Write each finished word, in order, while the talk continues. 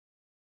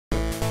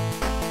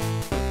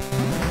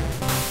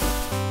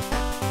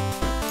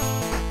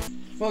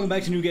Welcome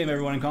back to New Game,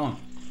 everyone. I'm Colin.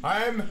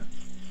 I'm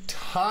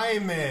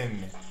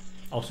Timon.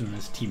 Also known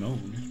as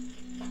Timon.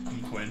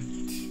 I'm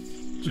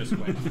Quinn. Just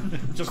Quinn.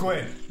 Just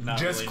Quinn. Not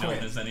Just really Quinn.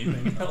 known as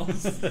anything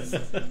else.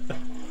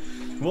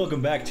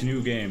 Welcome back to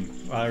New Game.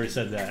 I already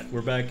said that.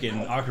 We're back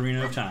in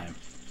Ocarina of Time.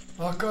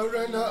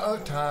 Macarena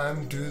of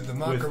time, do the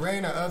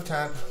Macarena of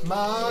time,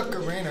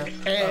 Macarena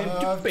And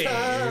of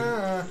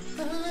bear.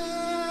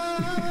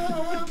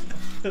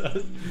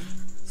 time.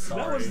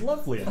 Sorry. That was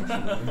lovely,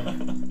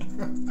 actually.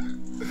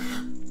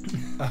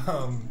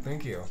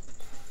 Thank you.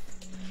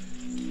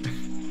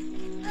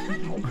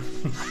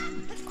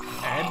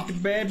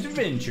 Abdabab's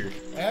Adventure.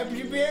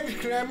 Abdabab's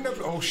climbing up.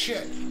 Oh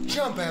shit!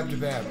 Jump,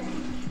 Abdabab.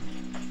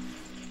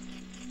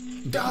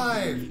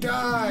 Dive,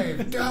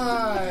 dive,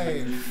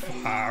 dive.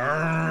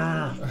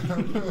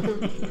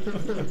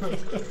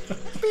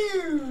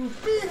 Pew,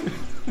 pew.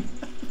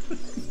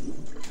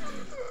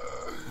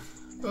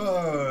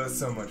 Oh,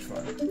 so much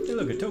fun. Hey,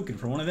 look, a token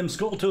for one of them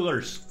skull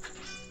toolers.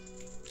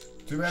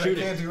 Too bad Shoot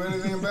I can't do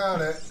anything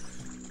about it.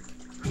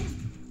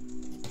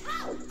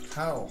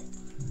 How?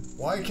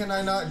 Why can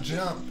I not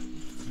jump?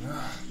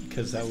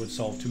 Because that would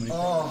solve too many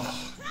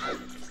Oh,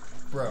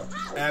 bro,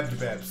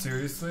 Abdabab,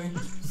 seriously?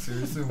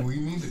 Seriously, we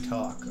need to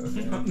talk,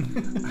 okay? I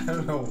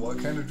don't know what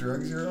kind of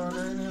drugs you're on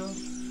right now.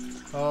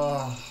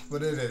 Oh,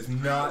 but it is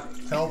not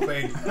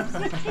helping.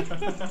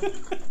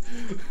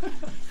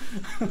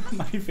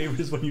 My favorite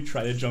is when you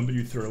try to jump and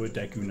you throw a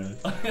Deku nut.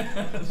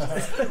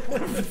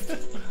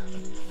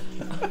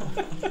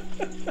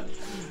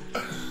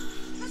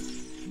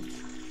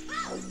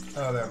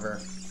 Whatever.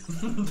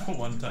 The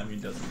one time he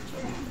doesn't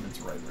jump and it's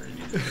right where he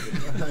needs to be.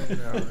 I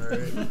know,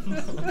 right?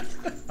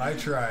 I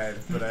tried,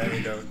 but I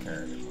don't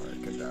care anymore. I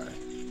could die.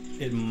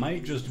 It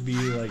might just be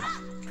like,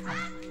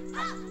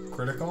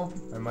 Critical?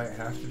 I might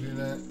have to do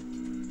that.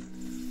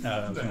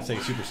 I was going to say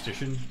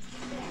superstition,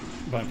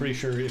 but I'm pretty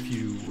sure if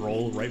you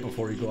roll right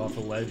before you go off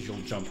the ledge,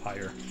 you'll jump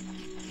higher.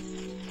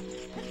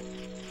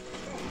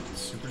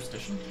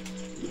 Superstition?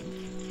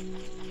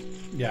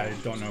 Yeah, I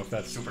don't know if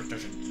that's...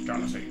 Superstition.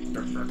 Jealousy.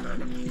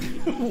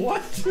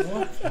 What?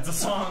 It's a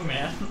song,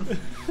 man.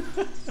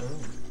 Oh.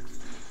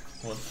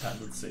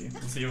 Let's see.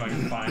 Let's see if I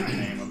can find the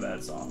name of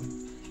that song.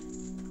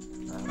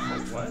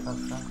 What?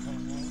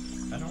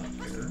 I don't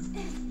care.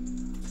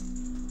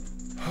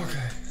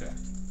 Okay. Okay.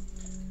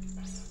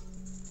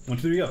 1, 2,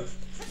 3, go.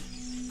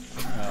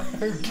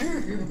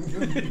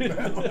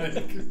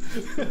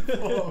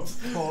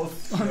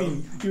 I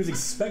mean, he was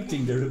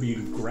expecting there to be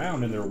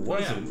ground and there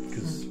wasn't,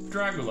 because...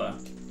 Dracula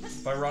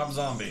by Rob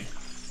Zombie.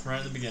 Right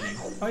at the beginning.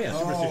 Oh yeah,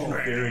 superstition,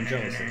 fear, and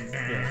jealousy.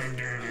 Yeah.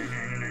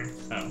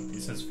 Oh, he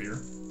says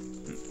fear?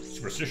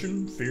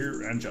 Superstition,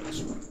 fear, and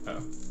jealousy. Oh.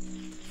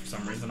 For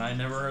some reason I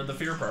never heard the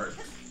fear part.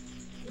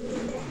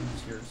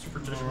 Fear,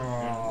 superstition, fear,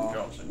 and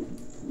jealousy.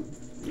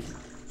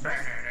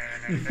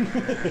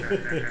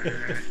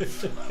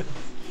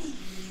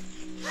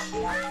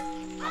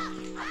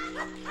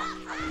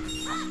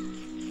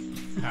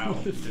 How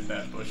did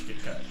that bush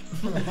get cut?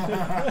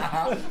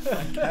 How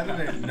did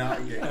it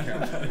not get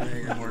cut?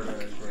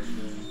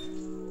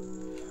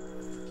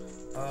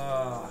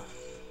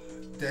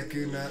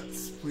 Deku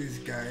nuts, please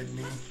guide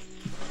me.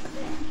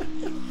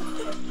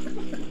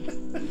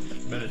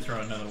 Better throw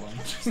another one.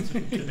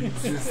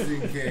 Just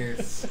in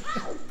case.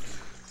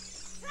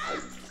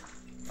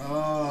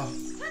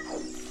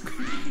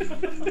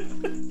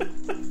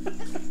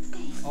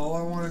 All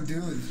I want to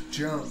do is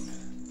jump.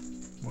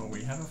 Well,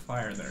 we have a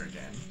fire there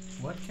again.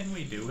 What can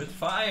we do with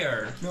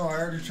fire? No, I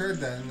already tried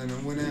that and then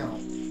it went out.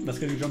 That's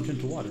because you jumped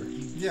into water.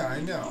 Yeah,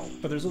 I know.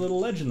 But there's a little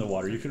ledge in the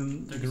water you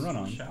can run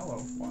on.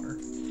 Shallow water.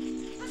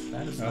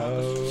 That is not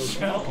Oh, the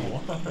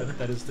shallow water.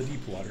 That is the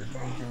deep water.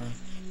 Okay.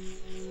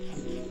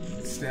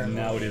 And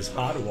now it is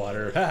hot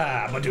water. Ha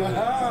ha!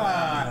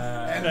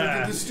 Ah, and look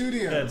at the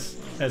studio. That's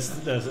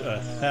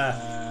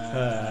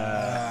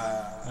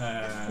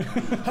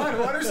Hot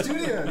water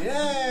studio.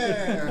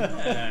 Yeah.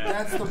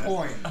 That's the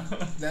point.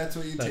 That's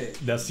what you take.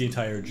 That's the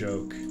entire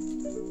joke.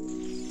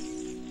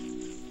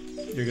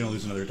 You're gonna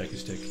lose another Deku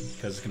stick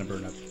because it's gonna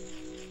burn up.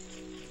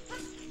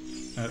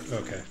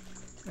 Okay,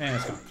 and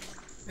it's gone.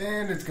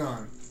 And it's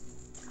gone.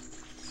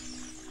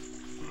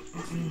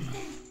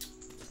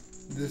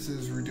 This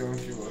is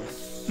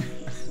ridiculous.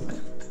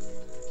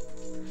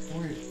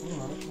 Wait, hold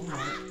on.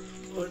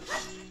 Oh,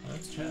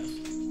 that's chest.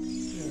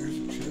 Yeah, there's a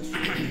chest.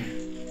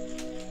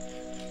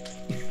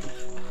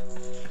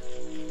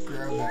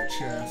 Grab that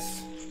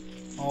chest.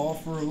 All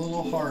for a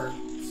little heart.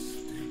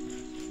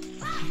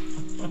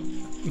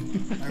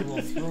 I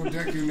will throw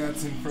Deku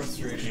nuts in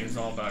frustration. It's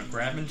all about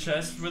grabbing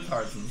chests with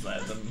hearts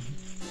inside them.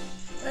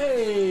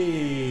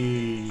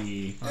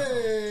 Hey!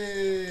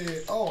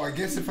 Hey! Oh, I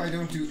guess if I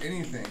don't do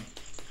anything.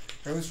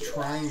 I was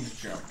trying to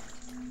jump.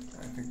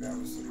 I think that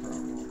was the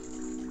problem.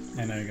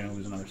 And now you're gonna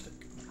lose another stick.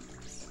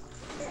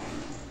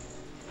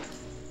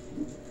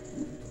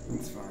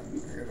 It's fine. I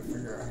gotta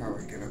figure out how I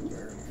get up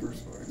there in the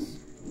first place.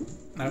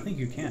 I don't think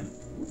you can.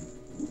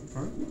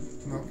 Huh?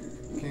 No,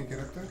 you can't get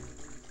up there?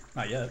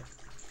 Not yet.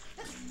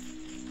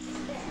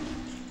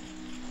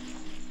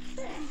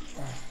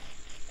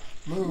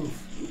 Move.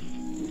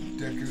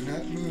 Deku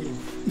Nut, move.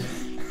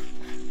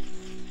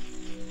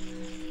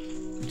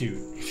 Dude,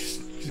 you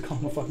just call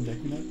him a fucking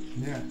Deku Nut?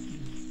 Yeah.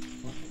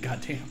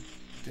 Goddamn.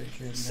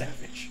 Deku Nut.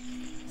 Savage.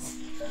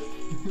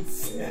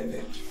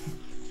 Savage.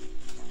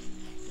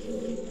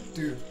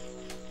 Dude.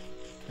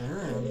 Turn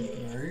around.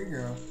 There you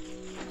go.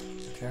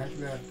 Attack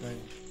that thing.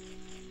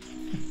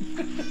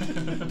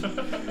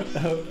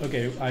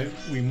 Okay,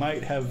 we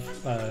might have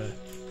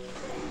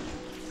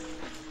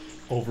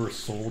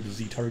oversold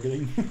Z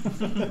targeting. Can't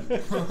do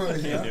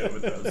it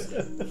with those.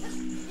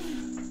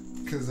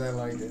 Because I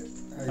like it.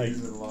 I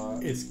use it a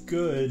lot. It's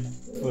good,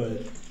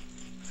 but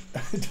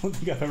I don't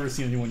think I've ever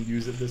seen anyone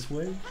use it this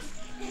way.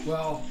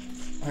 Well,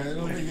 I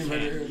don't think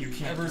you you've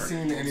can't ever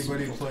seen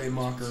anybody play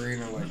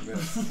Ocarina like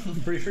this.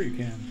 I'm pretty sure you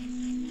can.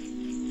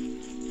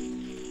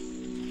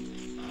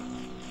 I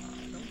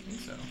don't think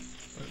so.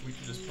 But we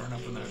could just burn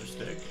up another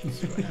stick and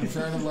see what I'm happens.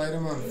 trying to light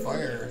him on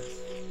fire.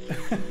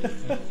 That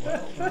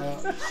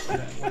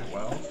went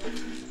well.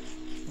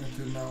 That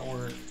did not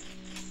work.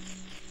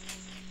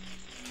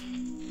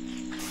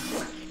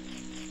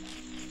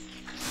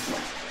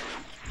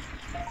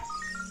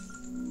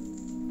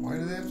 Why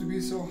do they have to be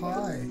so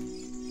high?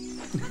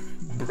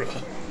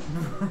 Bruh.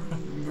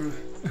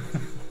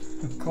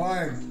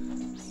 Climb.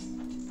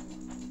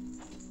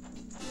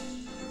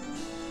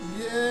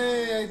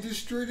 Yay, I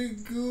destroyed a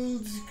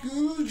gold's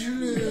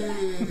googly.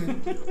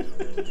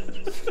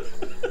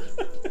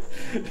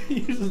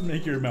 You just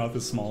make your mouth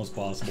as small as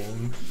possible.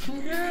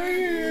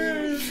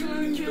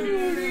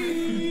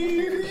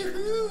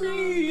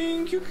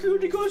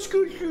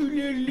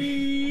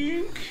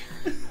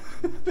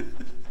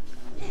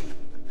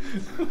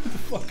 What the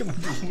fuck am I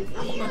doing?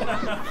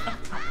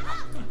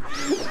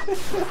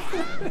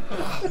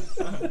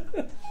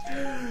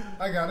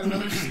 I got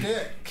another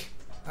stick.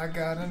 I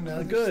got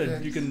another Good,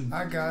 stick. you can-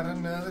 I got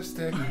another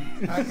stick.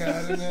 I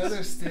got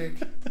another stick.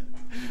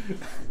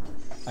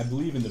 I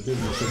believe in the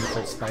business of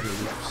called spider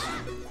loops.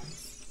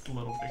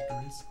 Little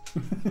victories.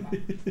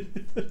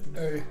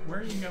 Hey, Where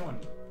are you going?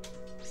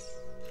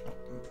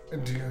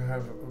 do you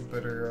have a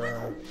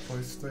better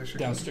PlayStation?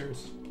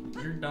 Downstairs.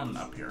 You're done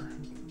up here.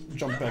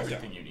 Jump back down.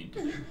 Everything you need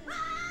to do.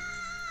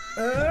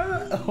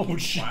 Oh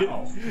shit.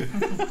 Wow.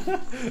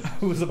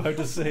 I was about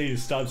to say,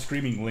 stop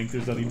screaming, Link,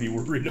 there's nothing to be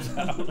worried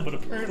about, but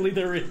apparently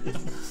there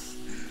is.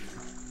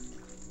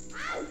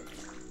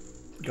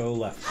 Go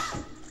left.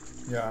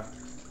 Yeah.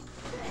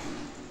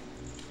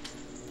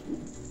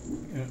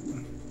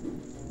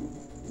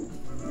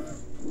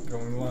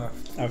 Going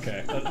left.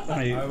 Okay.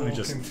 I Let will me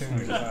just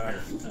continue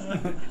left.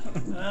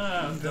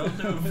 Don't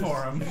do it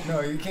for him.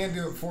 No, you can't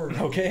do it for me.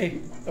 Okay.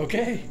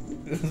 Okay.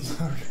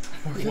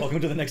 Okay. Welcome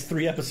to the next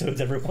 3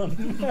 episodes, everyone.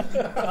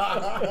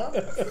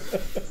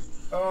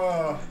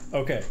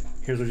 Okay,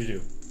 here's what you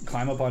do.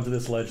 Climb up onto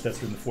this ledge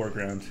that's in the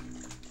foreground.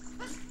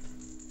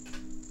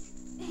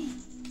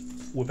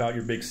 Whip out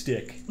your big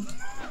stick.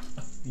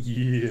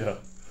 Yeah.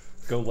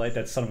 Go light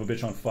that son of a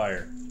bitch on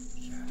fire.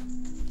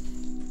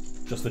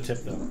 Just the tip,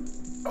 though.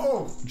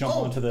 Jump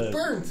onto the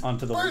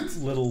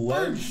little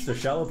ledge, the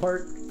shallow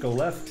part. Go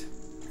left,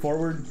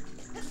 forward.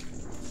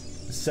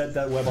 Set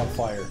that web on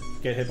fire.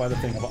 Get hit by the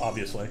thing,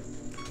 obviously.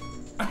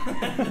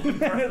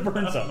 It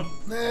burns up.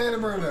 Man,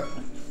 it burned up.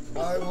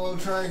 I will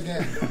try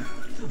again.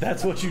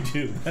 That's what you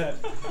do.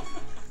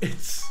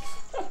 It's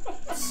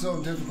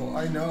So difficult.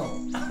 I know.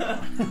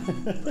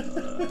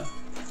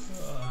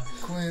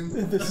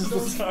 Quinn. this is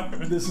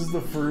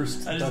the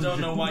first. I just don't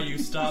know why you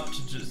stopped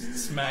to just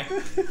smack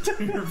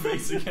your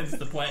face against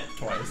the plant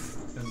twice.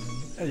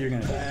 And you're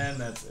gonna die. And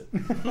that's it.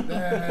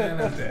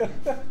 And I'm dead.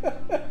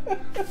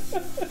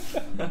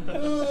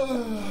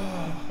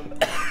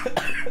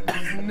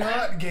 It's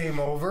not game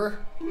over.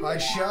 I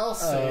shall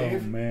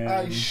save. Oh, man.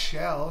 I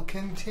shall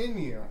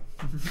continue.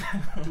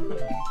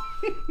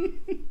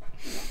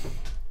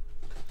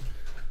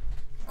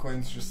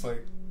 Quinn's just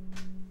like,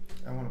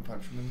 I want to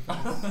punch him in the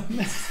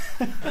face.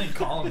 I think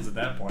Colin's at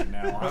that point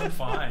now. I'm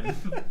fine.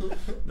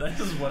 That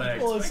is what I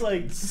expect. Well, it's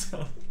like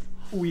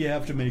we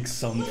have to make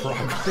some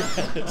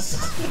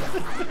progress.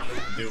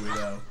 Do we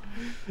though?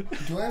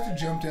 Do I have to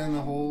jump down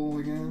the hole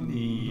again?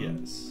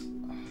 Yes.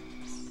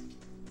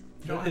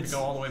 You don't have to go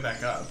all the way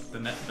back up. The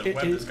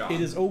web is gone. It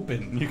is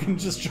open. You can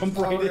just jump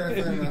Oh, right yeah,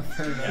 in. fair enough,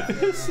 fair enough. Yeah,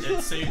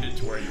 it saved it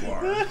to where you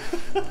are.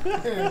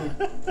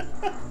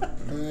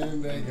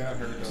 And I got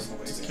hurt on the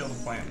way Just down. kill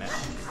the plant now.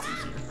 It's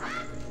easier.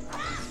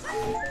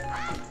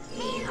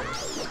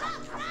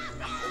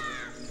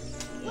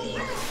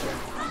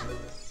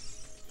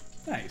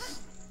 Nice.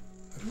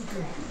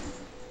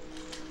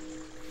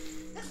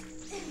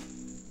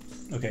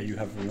 Okay, you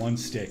have one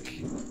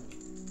stick.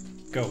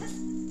 Go.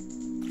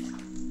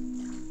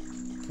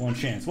 One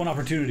chance, one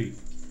opportunity.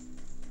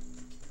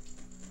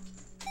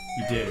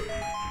 You did.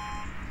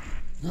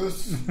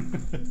 Yes.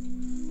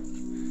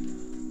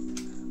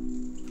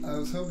 I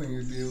was hoping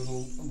you'd be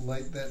able to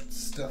light that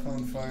stuff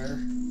on fire.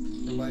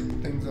 Or light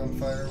things on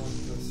fire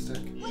with the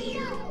stick.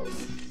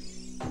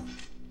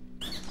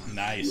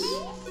 Nice.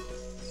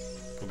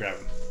 Go grab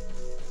him.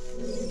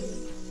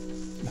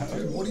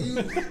 Dude, what are you?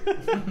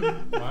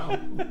 Wow.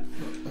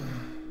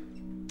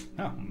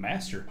 Oh,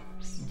 master.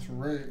 That's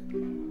right.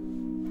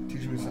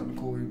 Teach me something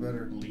cool, you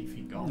better.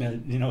 Leafy golf.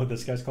 You know what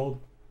this guy's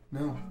called?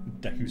 No.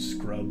 Deku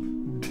Scrub.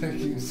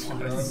 Deku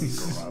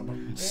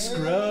Scrub.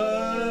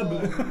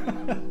 Scrub!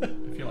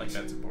 I feel like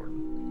that's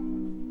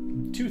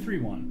important.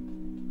 231.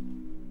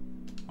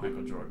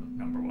 Michael Jordan,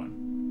 number 1.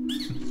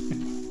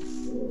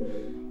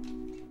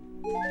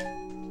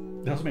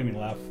 That also made me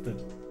laugh that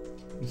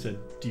you said,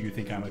 "Do you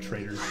think I'm a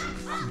traitor?"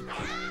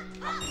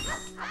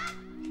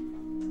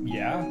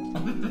 Yeah?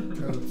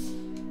 Totes.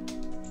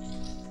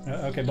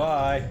 Okay,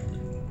 bye.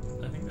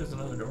 I think there's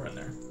another door in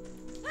there.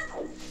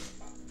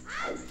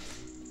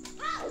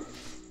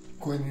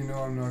 Quinn, you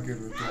know I'm not good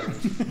with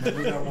doors.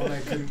 Remember that one I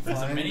couldn't find?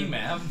 There's a mini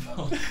map.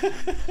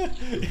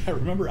 Yeah,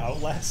 remember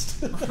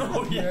Outlast?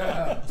 Oh,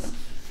 yeah.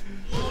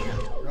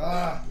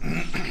 Ah.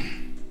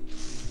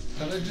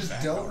 Thought I just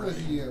dealt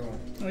with you.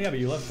 Oh yeah, but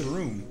you left the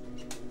room.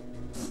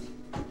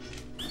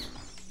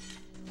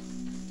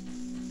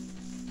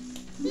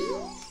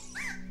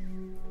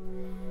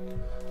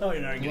 Oh,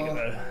 you're not getting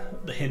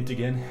the hint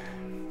again.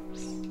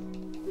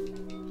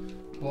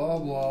 Blah,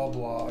 blah,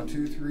 blah.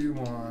 2, 3,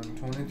 1.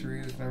 23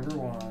 is number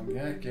 1.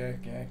 Yak,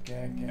 yak, yak,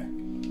 yak, yak.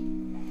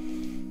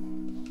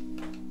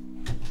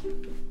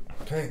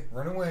 Okay,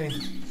 run away.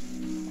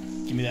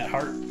 Give me that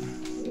heart.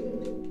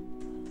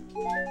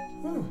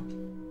 Whew.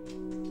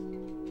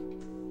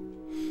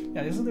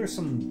 Yeah, isn't there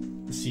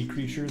some sea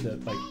creature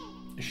that, like,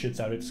 shits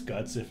out its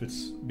guts if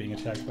it's being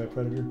attacked by a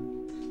predator?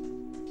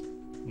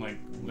 Like,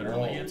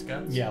 literally its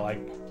guts? Yeah, like,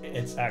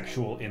 its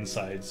actual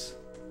insides.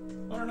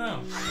 I don't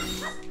know.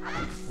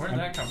 Where did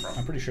that come from?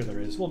 I'm pretty sure there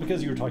is. Well,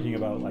 because you were talking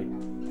about, like,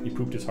 he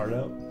pooped his heart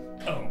out.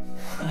 Oh.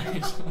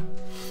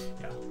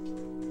 Yeah.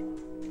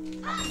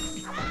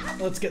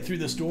 Let's get through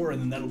this door and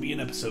then that'll be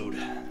an episode.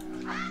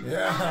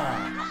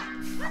 Yeah.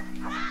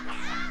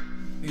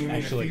 You mean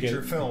Actually, a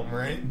feature film,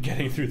 right?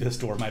 Getting through this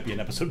door might be an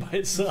episode by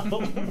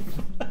itself.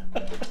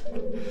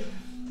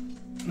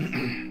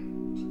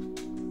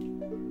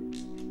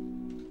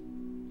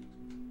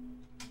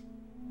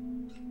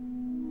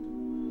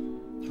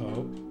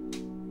 Oh.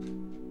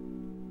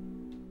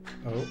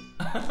 Oh.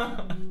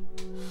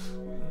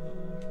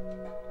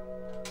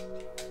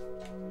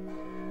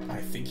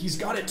 I think he's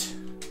got it.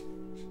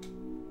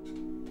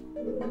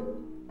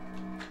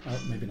 Oh,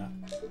 maybe not.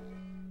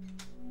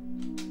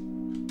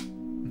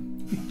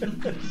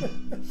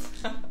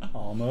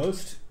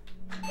 Almost.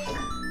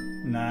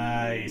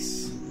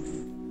 Nice.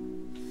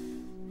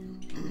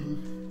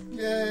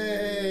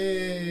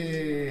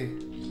 Yay!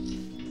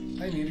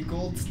 I need a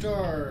gold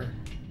star.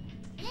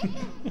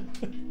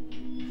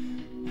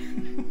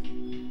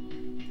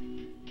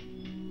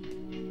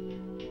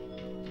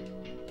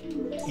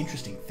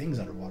 Interesting things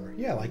underwater.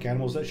 Yeah, like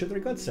animals that shit their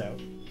guts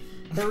out.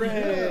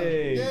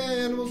 Hooray! Yeah. Yay,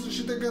 animals that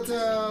shit their guts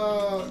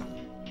out!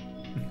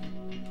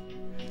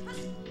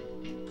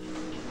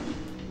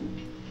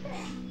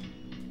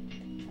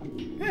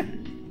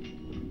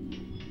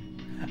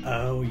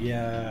 Oh,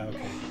 yeah,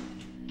 okay.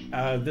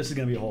 This is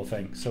gonna be a whole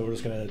thing, so we're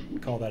just gonna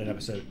call that an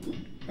episode.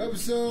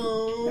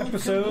 Episode!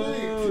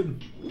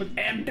 With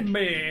Empty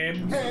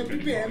Babe! Happy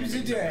Babs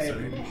a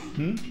day!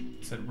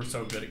 Said we're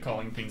so good at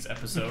calling things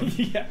episode.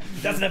 Yeah,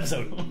 that's an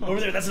episode. Over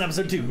there, that's an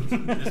episode too.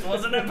 This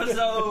was an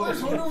episode!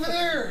 There's one over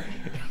there!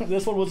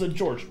 This one was a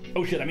George.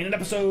 Oh shit, I mean an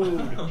episode!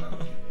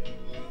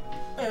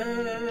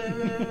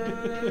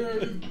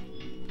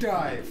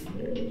 Dive.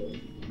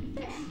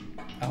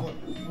 Oh.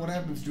 What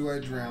happens? Do I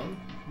drown?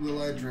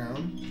 Will I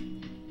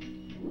drown?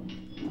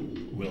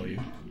 Will you?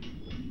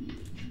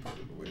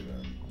 Wait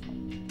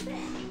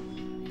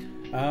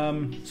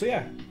So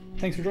yeah,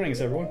 thanks for joining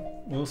us, everyone.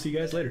 We'll see you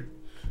guys later.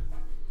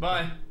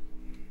 Bye.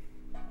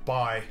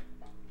 Bye.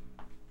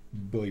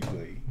 Bye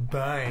bye.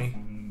 Bye.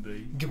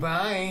 Bye.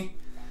 Goodbye.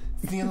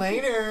 See you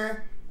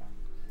later.